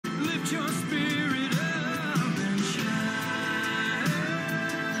your spirit up and shine,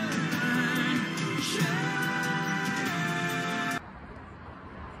 shine.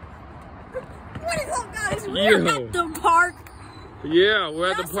 What is up, guys? Yo. We're at the park. Yeah,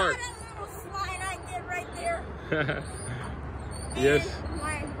 we're at the park. That little slide I did right there. Yes. And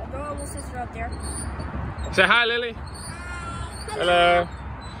my adorable sister up there. Say hi, Lily. Hello.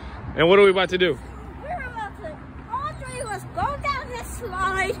 And what are we about to do? We're about to, all three of us, go down this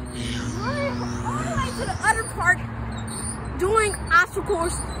slide, all the way to the other park, doing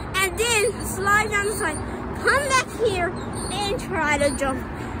obstacles, and then slide down the slide, come back here, and try to jump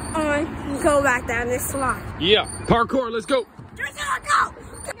on and go back down this slide. Yeah, parkour, let's go.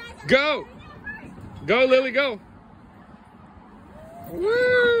 Go! Go! Go, Lily, go.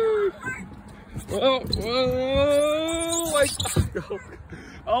 Woo! Whoa, whoa, like,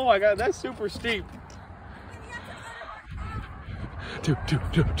 oh my God, that's super steep. Do.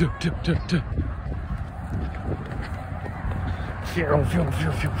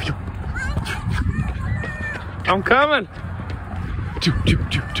 I'm coming.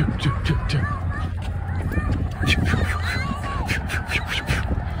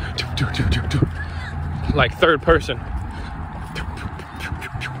 Like third person.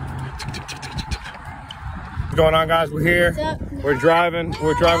 What's going on, guys? We're here. We're driving.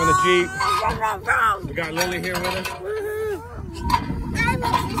 We're driving the Jeep. We got Lily here with us.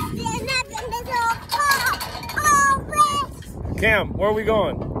 Cam, where are we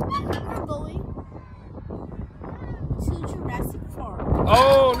going? We're going to Jurassic Park.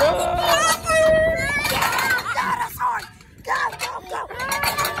 Oh no!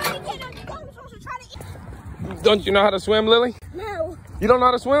 Don't you know how to swim, Lily? No. You don't know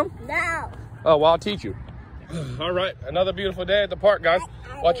how to swim? No. Oh, well, I'll teach you. All right, another beautiful day at the park, guys.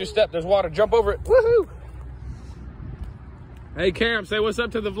 Watch your step. There's water. Jump over it. Woohoo! Hey, Cam, say what's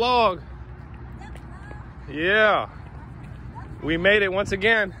up to the vlog. Yeah. We made it once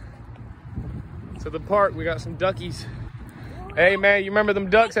again to the park. We got some duckies. Hey, man, you remember them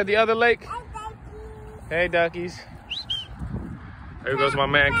ducks at the other lake? Hey, duckies. There goes my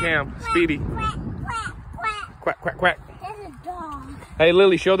man, Cam. Speedy. Quack, quack, quack. There's a dog. Hey,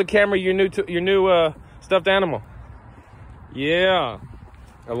 Lily, show the camera your new stuffed animal. Yeah,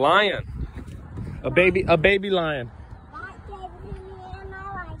 a lion, a baby lion. Mike gave it to me and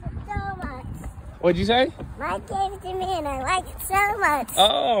I like it so much. What'd you say? Mike gave it to me and I like it so much.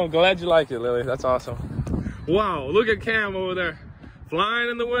 Oh, glad you like it, Lily. That's awesome. Wow, look at Cam over there, flying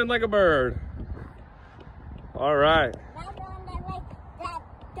in the wind like a bird. All right. That one that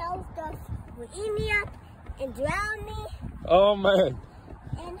those ducks will eat me up and drown me. Oh man.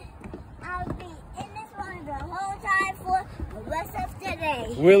 And I'll be in this water the whole time for the rest of the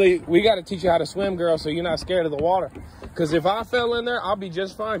day. Really, we got to teach you how to swim, girl, so you're not scared of the water. Because if I fell in there, I'll be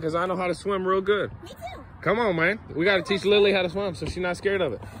just fine because I know how to swim real good. Me too. Come on, man. We got to teach Lily how to swim so she's not scared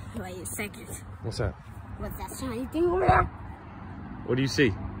of it. Wait a second. What's that? What's that shiny thing over there? What do you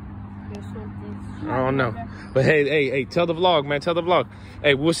see? There's something. I don't know. But hey, tell the vlog, man. Tell the vlog.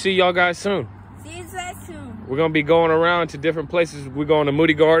 Hey, we'll see y'all guys soon. See you guys soon. We're gonna be going around to different places. We're going to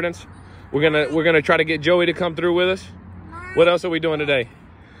Moody Gardens. We're gonna try to get Joey to come through with us. What else are we doing today?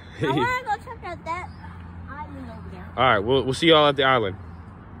 I wanna go check out that island over there. All right, we'll see y'all at the island.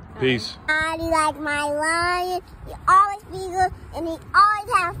 Peace. I like my lion. He always be good and he always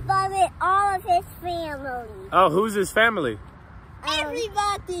have fun with all of his family. Oh, who's his family?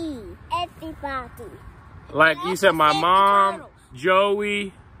 Everybody. Everybody. Like you said, my mom,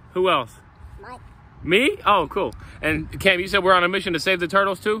 Joey. Who else? Mike. Me? Oh, cool. And Cam, you said we're on a mission to save the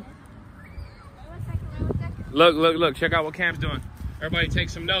turtles too? Look. Check out what Cam's doing. Everybody take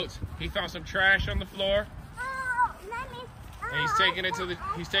some notes. He found some trash on the floor. Oh, let me. And he's taking it to the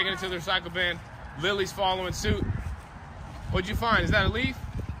recycle bin. Lily's following suit. What'd you find? Is that a leaf?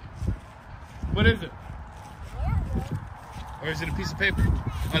 What is it? Or is it a piece of paper?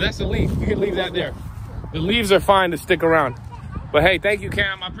 Oh, that's a leaf. You can leave that there. The leaves are fine to stick around. But hey, thank you,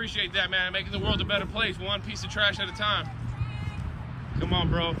 Cam. I appreciate that, man. Making the world a better place, one piece of trash at a time. Come on,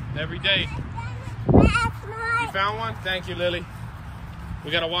 bro. Every day. You found one? Thank you, Lily.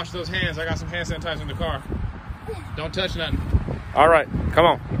 We gotta wash those hands. I got some hand sanitizer in the car. Don't touch nothing. All right, come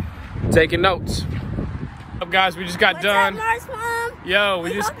on. Taking notes. What's up, guys? We just got done. What's up, Mom? Yo,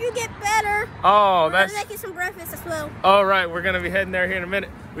 we hope you get better. Oh, We're that's. making some breakfast as well. All right, we're gonna be heading there here in a minute.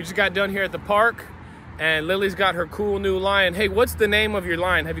 We just got done here at the park, and Lily's got her cool new lion. Hey, what's the name of your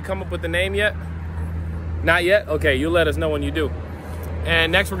lion? Have you come up with the name yet? Not yet? Okay, you'll let us know when you do.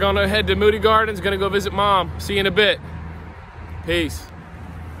 And next we're gonna head to Moody Gardens, gonna go visit Mom. See you in a bit. Peace.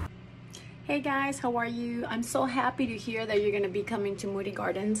 Hey guys, how are you? I'm so happy to hear that you're going to be coming to Moody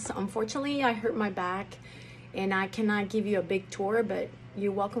Gardens. Unfortunately, I hurt my back and I cannot give you a big tour, but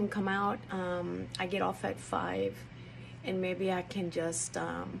you're welcome to come out. I get off at 5 and maybe I can just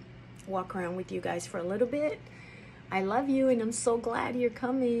walk around with you guys for a little bit. I love you and I'm so glad you're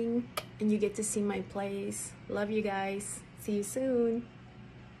coming and you get to see my place. Love you guys. See you soon.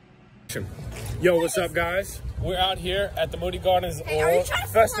 Yo, what's up, guys? We're out here at the Moody Gardens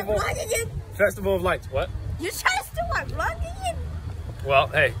Festival of Lights. What? You're trying to steal my vlog again? Well,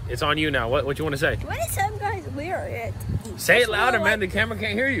 hey, it's on you now. What you want to say? What is up, guys? We are at... Say it louder, man. The camera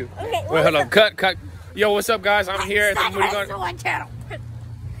can't hear you. Okay, wait, hold on. Cut. Yo, what's up, guys? I'm here at the Moody Gardens.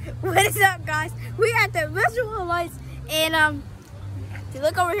 What is up, guys? We're at the Festival of Lights, and if you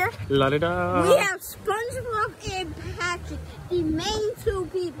look over here, La-da-da. we have SpongeBob and Patrick, the main two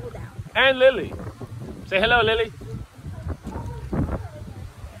people now. And Lily. Say hello, Lily.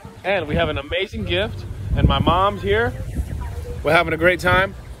 And we have an amazing gift, and my mom's here. We're having a great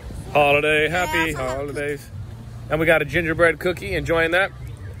time. Happy holidays. And we got a gingerbread cookie, enjoying that.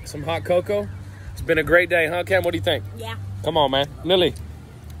 Some hot cocoa. It's been a great day, huh, Cam? What do you think? Yeah. Come on, man. Lily,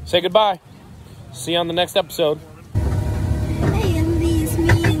 say goodbye. See you on the next episode. Hey, it's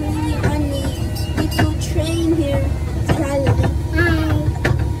me and Lily on the little train here. Hi, Lily. Hi.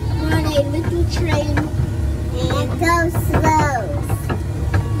 We're on a little train. And go slow.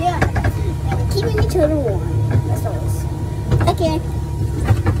 Yeah. Keeping each other warm. That's always. Okay. You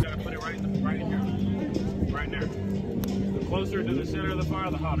gotta put it right in here. Right there. The closer to the center of the fire,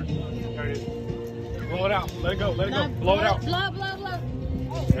 the hotter. There it is. Blow it out. Let it go. Let it go. Blow it out. Blow.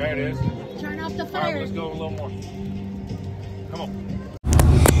 There it is. Turn off the All right, let's go a little more. Come on.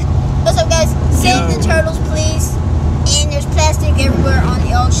 What's up, guys? Save the turtles, please. And there's plastic everywhere on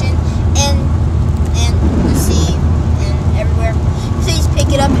the ocean and the sea and everywhere. Please pick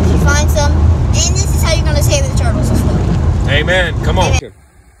it up if you find some. And this is how you're gonna save the turtles as well. Amen. Come on. Amen.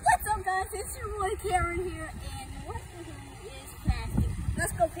 What's up, guys? It's your boy Cameron here, and what's in here is plastic.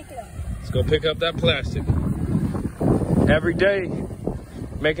 Let's go pick it up. Let's go pick up that plastic. Every day,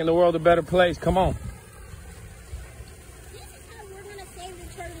 making the world a better place. Come on. This is how we're gonna save the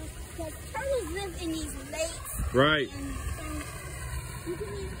turtles, because turtles live in these lakes. Right. And you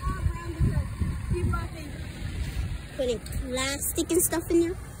can use all around because people have been putting plastic and stuff in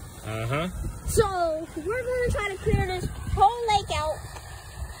there. Uh-huh. So we're gonna try to clear this whole lake out.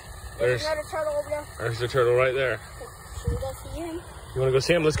 There's another turtle over there. There's the turtle right there. Should we go see him? You want to go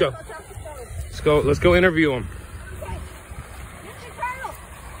see him? Let's go. Go talk to the turtle. Let's go interview him. Okay. Mr. Turtle.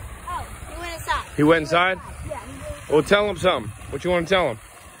 Oh, he went inside. He went inside? Yeah, he went. Well, tell him something. What you want to tell him?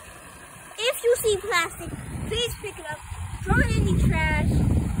 If you see plastic, please pick it up, throw it in the trash,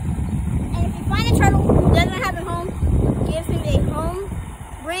 and if you find a turtle who doesn't have a home, give him a home,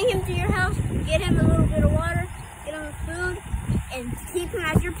 bring him to your house, get him a little bit of water, get him food, and keep him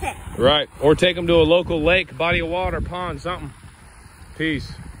as your pet. Right. Or take him to a local lake, body of water, pond, something.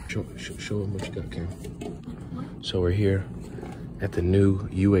 Peace. Show him what you got, Cam. So we're here at the new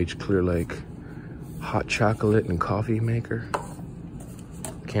Clear Lake hot chocolate and coffee maker.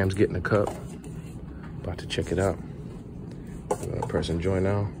 Cam's getting a cup. About to check it out. I'm gonna press enjoy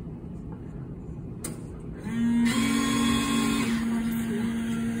now.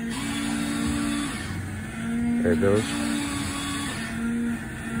 There it goes.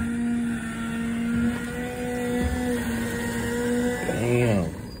 Damn.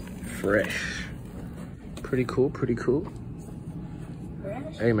 Fresh. Pretty cool, pretty cool.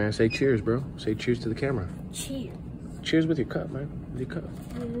 Fresh? Hey man, say cheers, bro. Say cheers to the camera. Cheers. Cheers with your cup, man. With your cup.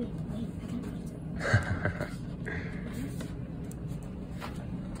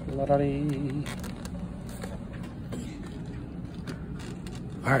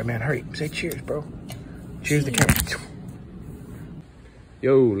 All right, man, hurry. Say cheers, bro. Cheers to the camera.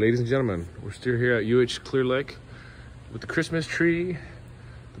 Yo, ladies and gentlemen, we're still here at Clear Lake with the Christmas tree,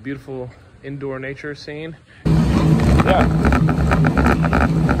 the beautiful indoor nature scene. Yeah.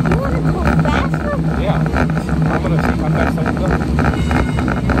 You want to go faster? Yeah. I'm gonna see how fast I can go.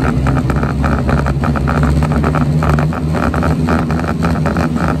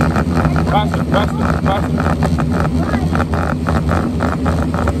 Faster.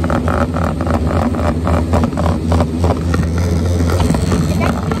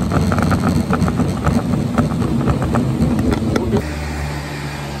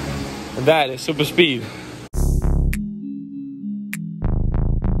 And that is super speed.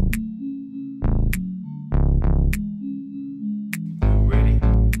 Ready?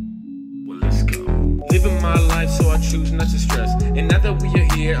 Well, let's go. Living my life, so I choose not to stress. And now that we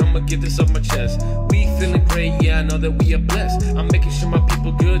are here, I'ma get this off my chest. We feeling great, yeah, I know that we are blessed. I'm making sure my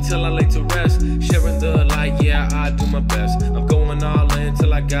people good till I lay to rest. Sharing the light, yeah, I do my best. I'm going all in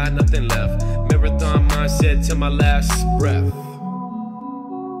till I got nothing left. Marathon mindset till my last breath.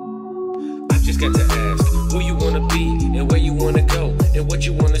 I just got to ask who you wanna be and where you wanna go and what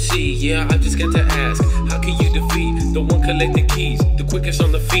you wanna see. Yeah, I just got to ask, how can you defeat the one collecting keys, the quickest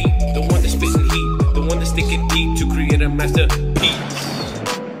on the feet, the one that's spitting heat, the one that's thinking deep to create a masterpiece.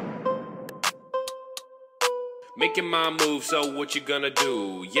 Making my move, so what you gonna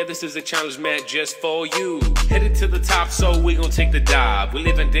do? Yeah, this is a challenge meant just for you. Headed to the top, so we gon' take the dive. We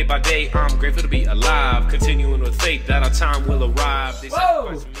living day by day, I'm grateful to be alive. Continuing with faith that our time will arrive. They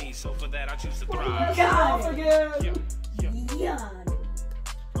sacrifice for me, so for that I choose to thrive.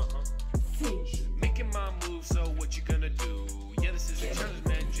 Making my move, so what you gonna do? Yeah, this is a challenge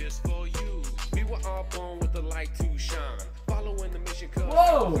meant just for you. We were all born with the light to shine. Following the mission, cause it's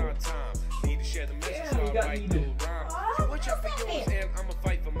our time. Need to share the message, so I write the rhyme. So watch out for yours, and I'ma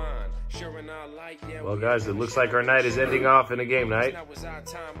fight for mine. Sharing our light, yeah. Well, guys, it looks like our night is ending off in a game night. Now was our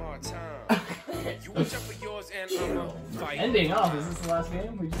time, our time. You watch out for yours, and I'ma fight. Ending off? Is this the last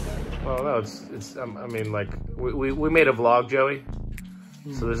game? We just well, no, it's. I mean, like we made a vlog, Joey.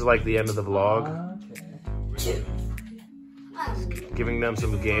 So this is like the end of the vlog. okay. Giving them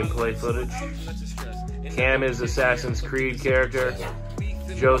some gameplay footage. Cam is Assassin's Creed character.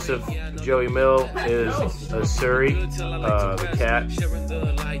 Joseph, Joey Mill is a Surrey, the cat.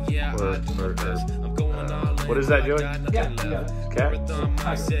 What is that, Joey? Yeah. Cat?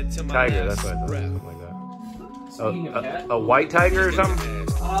 Tiger, that's what I thought. Something like that. A white tiger or something?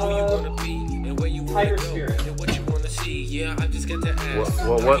 Tiger spirit.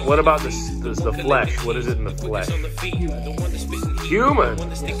 What about the flesh? What is it in the flesh? Human.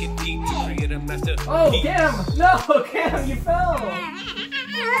 Oh, Camm! No, Camm, you fell! What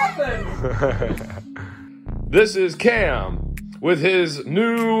happened? This is Cam with his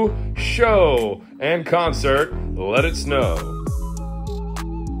new show and concert, Let It Snow.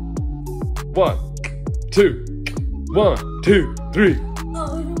 1, 2, 1, 2, 3.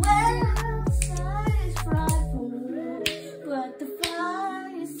 Oh, the weather outside is frightful, but the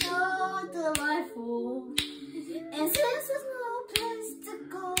fire is so delightful. And since there's no place to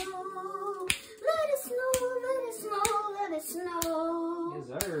go, let it snow, let it snow, let it snow. Yes,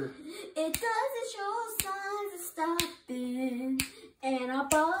 sir. It doesn't show signs of stopping, and I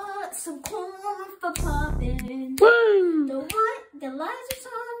bought some corn for popping. Woo! The lights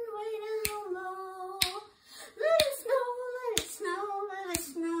are on way down low. Let it snow, let it snow, let it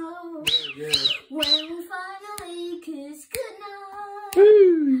snow. Yeah. When we finally kiss goodnight,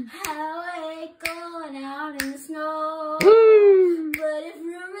 Woo! how I hate going out in the snow. Woo! But if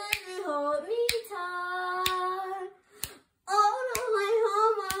you really hold me tight, on the way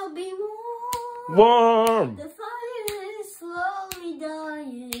home I'll be warm. Warm. The fire is slowly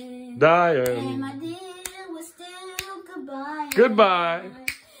dying. And Dying. my dear was still goodbye. Goodbye.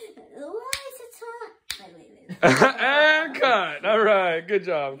 The lights are turned. Wait. And cut. All right. Good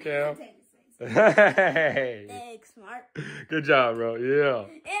job, Cam. Hey. Thanks, Mark. Good job, bro. Yeah.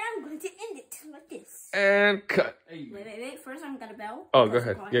 And I'm going to end it like this. And cut. Wait. First, I'm gonna bell. Oh, go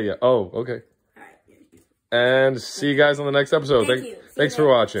ahead. Yeah. Oh, okay. All right. And see you guys on the next episode. Thank you. Thanks for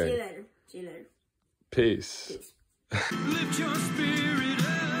watching. See you later. Peace. Lift your spirit.